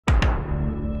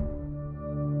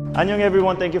Annyeong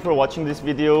everyone, thank you for watching this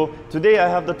video. Today I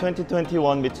have the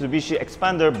 2021 Mitsubishi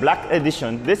Xpander Black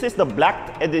Edition. This is the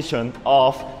Black Edition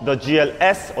of the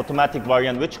GLS automatic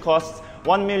variant, which costs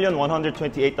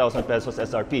 1,128,000 pesos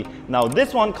SRP. Now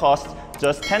this one costs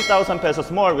just 10,000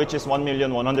 pesos more, which is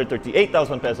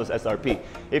 1,138,000 pesos SRP.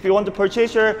 If you want to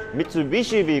purchase your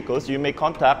Mitsubishi vehicles, you may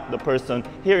contact the person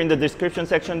here in the description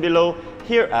section below,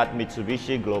 here at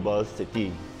Mitsubishi Global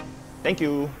City. Thank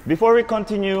you. Before we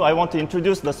continue, I want to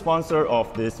introduce the sponsor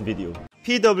of this video,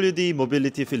 PWD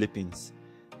Mobility Philippines.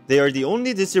 They are the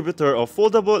only distributor of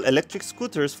foldable electric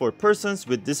scooters for persons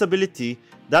with disability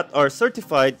that are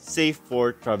certified safe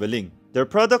for traveling. Their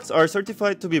products are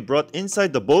certified to be brought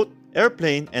inside the boat,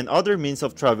 airplane, and other means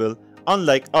of travel,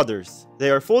 unlike others.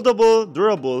 They are foldable,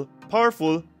 durable,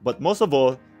 powerful, but most of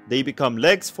all, they become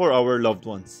legs for our loved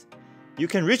ones. You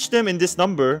can reach them in this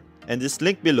number and this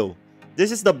link below. This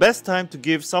is the best time to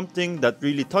give something that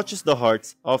really touches the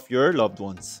hearts of your loved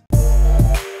ones.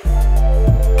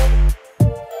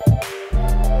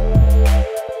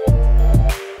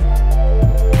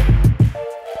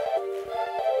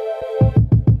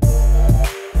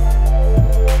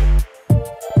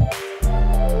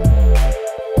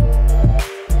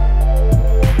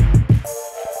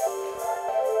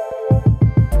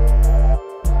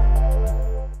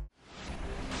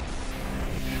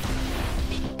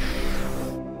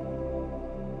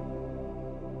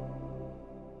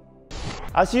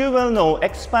 As you well know,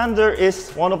 Xpander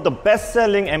is one of the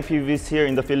best-selling MPVs here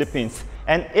in the Philippines,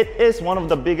 and it is one of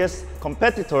the biggest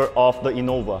competitor of the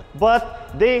Innova.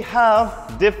 But they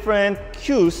have different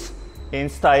cues in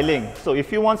styling. So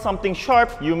if you want something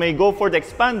sharp, you may go for the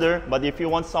Xpander, but if you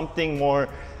want something more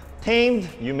tamed,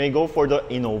 you may go for the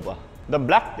Innova. The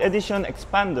Black Edition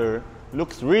Xpander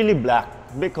looks really black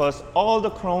because all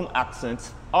the chrome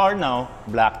accents are now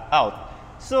blacked out.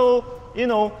 So, you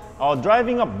know,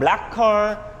 driving a black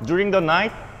car during the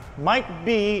night might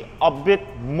be a bit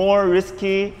more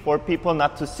risky for people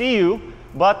not to see you,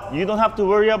 but you don't have to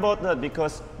worry about that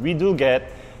because we do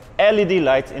get LED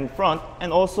lights in front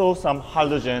and also some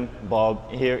halogen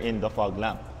bulb here in the fog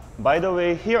lamp. By the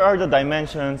way, here are the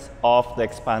dimensions of the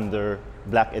Xpander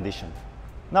Black Edition.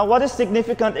 Now, what is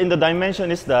significant in the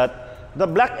dimension is that the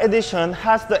Black Edition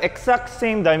has the exact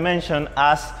same dimension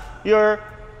as your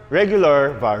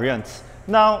regular variants.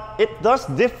 Now, it does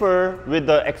differ with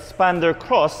the Xpander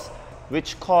Cross,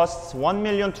 which costs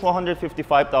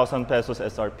 1,255,000 pesos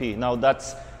SRP. Now,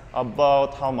 that's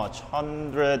about how much?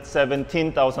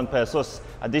 117,000 pesos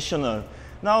additional.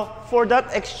 Now, for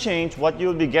that exchange, what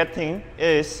you'll be getting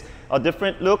is a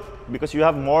different look because you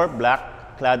have more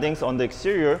black claddings on the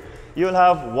exterior. You'll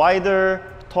have wider,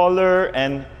 taller,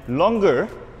 and longer,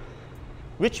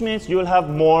 which means you'll have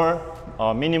more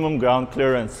minimum ground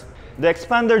clearance. The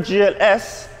Xpander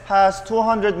GLS has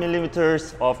 200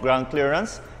 millimeters of ground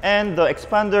clearance, and the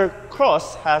Xpander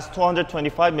Cross has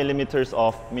 225 millimeters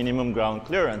of minimum ground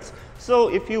clearance. So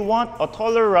if you want a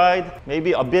taller ride,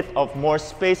 maybe a bit of more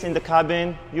space in the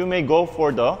cabin, you may go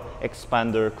for the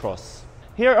Xpander Cross.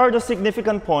 Here are the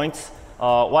significant points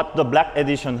what the Black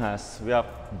Edition has. We have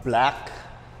black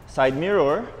side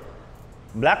mirror,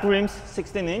 black rims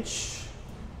 16-inch,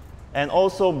 and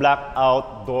also black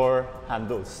outdoor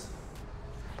handles.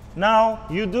 Now,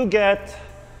 you do get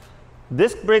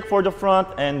disc brake for the front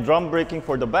and drum braking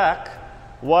for the back,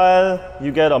 while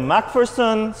you get a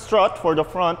McPherson strut for the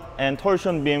front and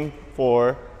torsion beam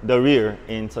for the rear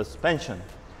in suspension.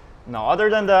 Now, other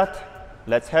than that,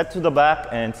 let's head to the back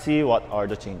and see what are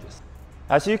the changes.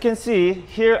 As you can see,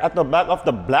 here at the back of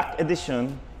the Black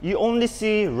Edition, you only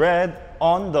see red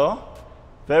on the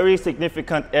very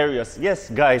significant areas. Yes,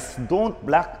 guys, don't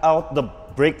black out the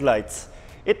brake lights.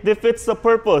 It defeats the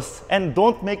purpose, and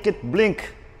don't make it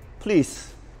blink,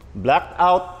 please. Black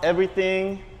out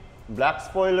everything, black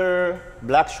spoiler,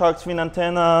 black shark's fin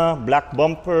antenna, black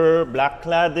bumper, black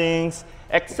claddings,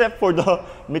 except for the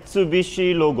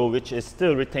Mitsubishi logo, which is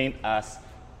still retained as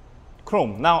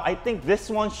chrome. Now, I think this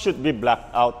one should be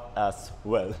blacked out as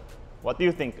well. What do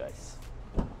you think, guys?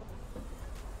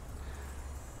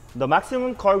 The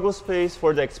maximum cargo space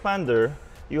for the Xpander,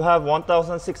 you have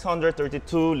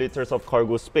 1,632 liters of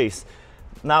cargo space.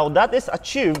 Now that is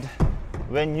achieved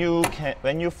when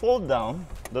you fold down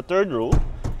the third row.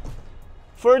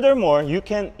 Furthermore, you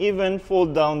can even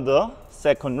fold down the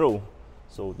second row.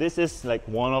 So this is like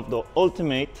one of the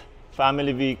ultimate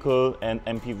family vehicle and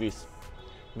MPVs.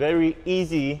 Very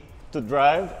easy to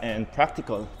drive and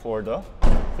practical for the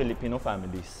Filipino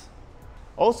families.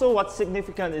 Also, what's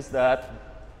significant is that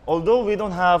although we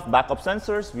don't have backup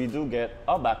sensors, we do get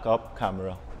a backup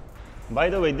camera. By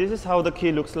the way, this is how the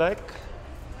key looks like.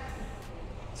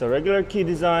 It's a regular key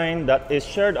design that is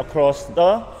shared across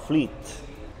the fleet.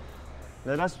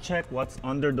 Let us check what's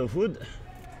under the hood.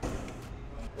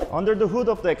 Under the hood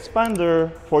of the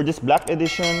Xpander, for this Black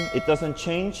Edition, it doesn't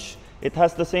change. It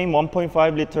has the same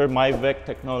 1.5 liter MyVec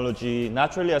technology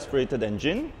naturally aspirated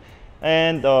engine,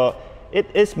 and it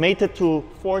is mated to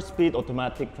 4-speed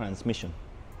automatic transmission,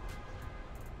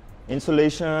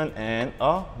 insulation, and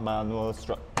a manual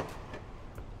strut.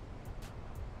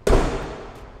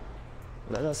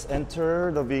 Let us enter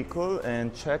the vehicle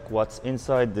and check what's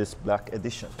inside this Black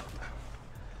Edition.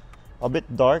 A bit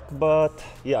dark, but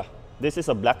yeah, this is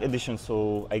a Black Edition,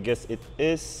 so I guess it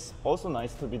is also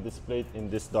nice to be displayed in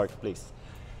this dark place.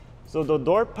 So the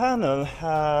door panel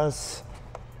has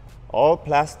all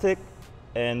plastic,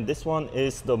 and this one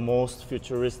is the most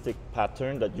futuristic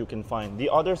pattern that you can find. The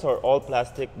others are all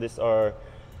plastic. These are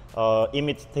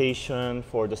imitation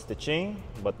for the stitching,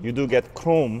 but you do get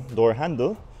chrome door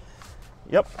handle.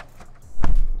 Yep.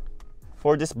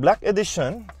 For this Black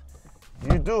Edition,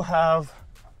 you do have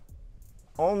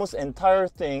almost entire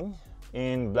thing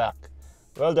in black.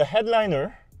 Well, the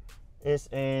headliner is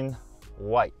in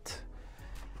white.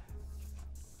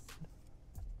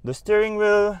 The steering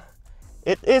wheel,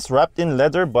 it is wrapped in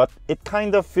leather, but it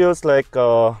kind of feels like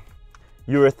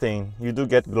urethane. You do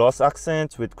get gloss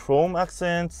accents with chrome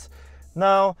accents.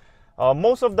 Now,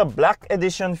 most of the Black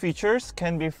Edition features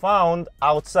can be found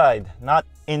outside, not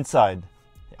inside.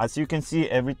 As you can see,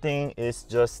 everything is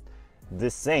just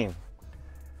the same.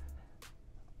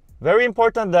 Very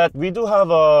important that we do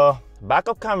have a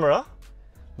backup camera,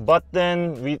 but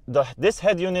then this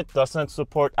head unit doesn't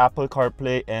support Apple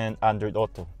CarPlay and Android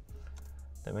Auto.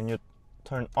 Then when you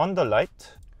turn on the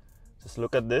light, just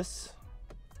look at this.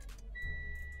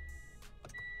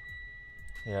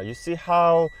 Yeah, you see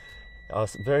how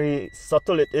very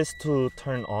subtle it is to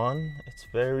turn on. It's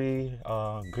very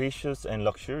gracious and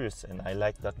luxurious, and I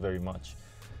like that very much.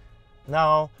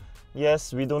 Now,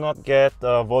 yes, we do not get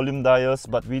volume dials,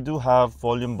 but we do have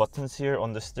volume buttons here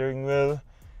on the steering wheel,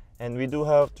 and we do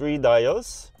have 3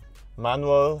 dials,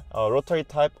 manual, rotary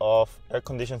type of air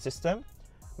conditioning system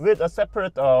with a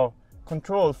separate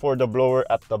control for the blower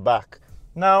at the back.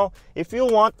 Now, if you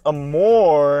want a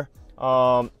more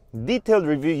detailed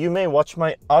review, you may watch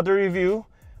my other review,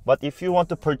 but if you want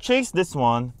to purchase this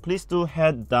one, please do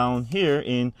head down here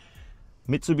in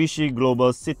Mitsubishi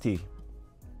Global City.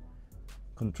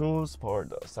 Controls for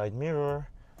the side mirror.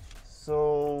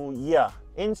 So yeah,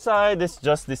 inside is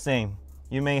just the same.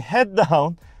 You may head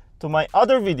down to my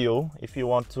other video if you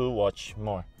want to watch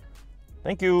more.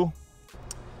 Thank you.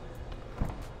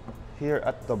 Here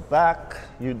at the back,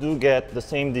 you do get the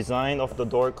same design of the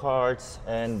door cards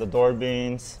and the door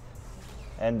bins,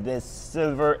 and this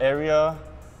silver area,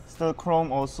 still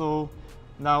chrome also.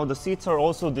 Now the seats are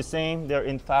also the same, they're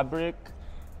in fabric.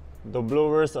 The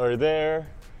blowers are there,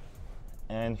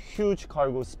 and huge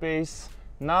cargo space.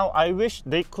 Now I wish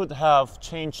they could have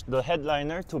changed the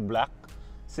headliner to black,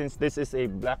 since this is a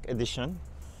Black Edition.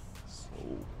 So,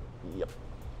 yep.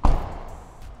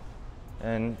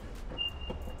 And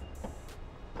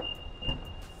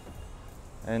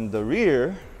the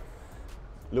rear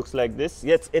looks like this.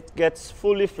 Yes, it gets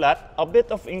fully flat, a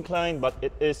bit of incline, but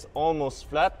it is almost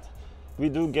flat. We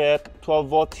do get 12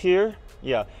 volt here.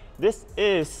 Yeah, this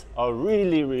is a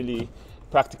really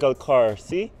practical car.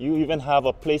 See, you even have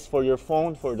a place for your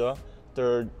phone for the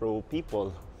third row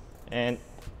people. And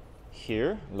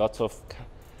here, lots of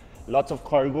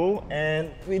cargo, and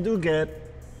we do get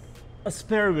a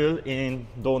spare wheel in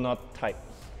donut type.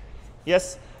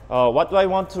 Yes, what I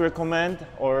want to recommend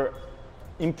or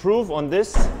improve on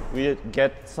this, we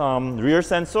get some rear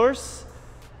sensors,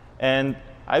 and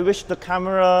I wish the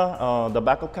camera, the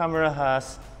backup camera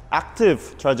has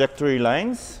active trajectory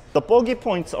lines. The poggy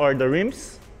points are the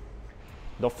rims,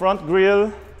 the front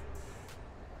grille.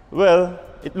 Well,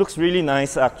 it looks really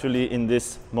nice actually in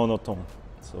this monotone.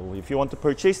 So if you want to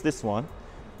purchase this one,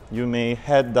 you may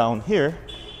head down here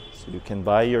so you can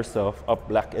buy yourself a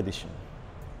Black Edition.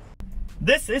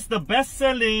 This is the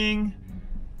best-selling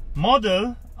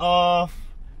model of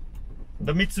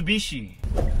the Mitsubishi.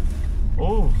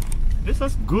 Oh, this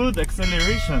has good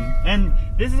acceleration, and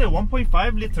this is a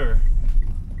 1.5 liter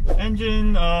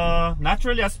engine,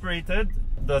 naturally aspirated.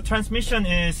 The transmission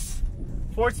is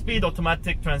 4-speed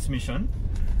automatic transmission,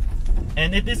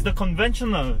 and it is the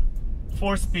conventional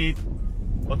 4-speed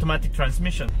automatic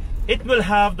transmission. It will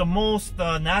have the most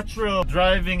natural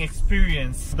driving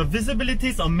experience. The visibility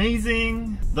is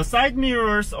amazing. The side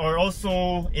mirrors are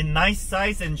also in nice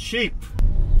size and shape.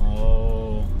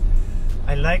 Oh,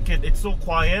 I like it. It's so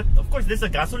quiet. Of course, this is a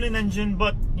gasoline engine,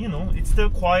 but you know, it's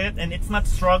still quiet and it's not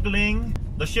struggling.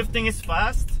 The shifting is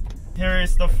fast. Here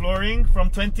is the flooring from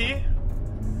 20.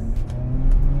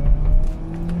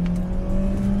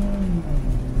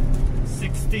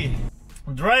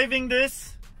 Driving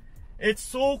this, it's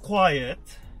so quiet.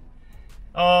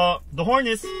 The horn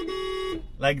is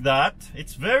like that.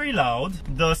 It's very loud.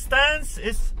 The stance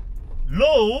is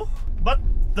low, but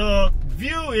the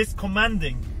view is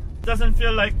commanding. It doesn't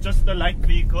feel like just a light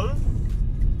vehicle.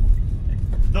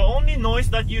 The only noise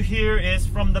that you hear is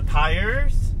from the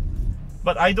tires,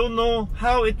 but I don't know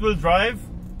how it will drive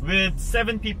with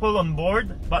 7 people on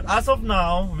board. But as of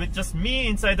now, with just me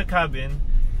inside the cabin,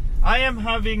 I am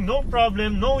having no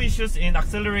problem, no issues in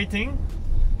accelerating,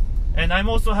 and I'm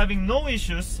also having no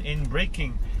issues in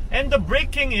braking. And the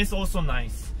braking is also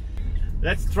nice.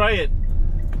 Let's try it.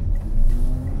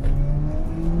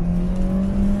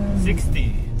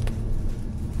 60.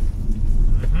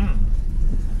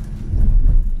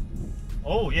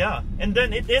 Oh yeah, and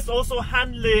then it is also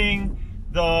handling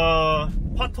the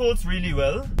potholes really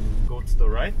well. Go to the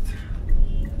right.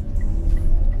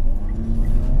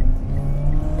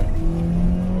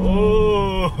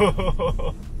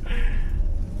 Oh,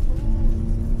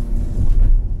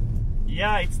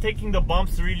 yeah, it's taking the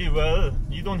bumps really well.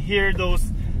 You don't hear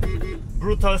those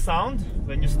brutal sound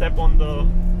when you step on the.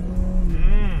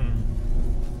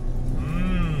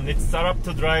 It's set up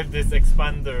to drive this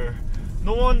Xpander.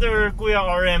 No wonder Kuya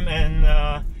RM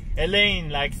and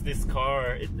Elaine likes this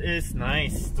car. It is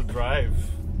nice to drive.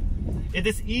 It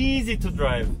is easy to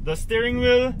drive. The steering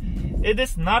wheel, it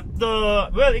is not the,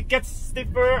 well, it gets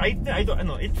stiffer. I don't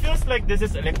know. It feels like this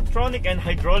is electronic and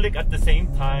hydraulic at the same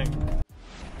time.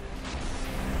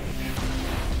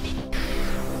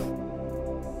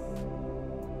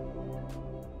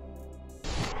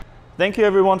 Thank you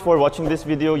everyone for watching this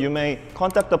video. You may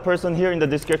contact the person here in the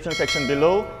description section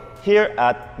below, here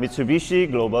at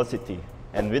Mitsubishi Global City.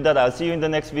 And with that, I'll see you in the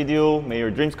next video. May your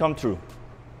dreams come true.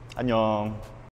 안녕.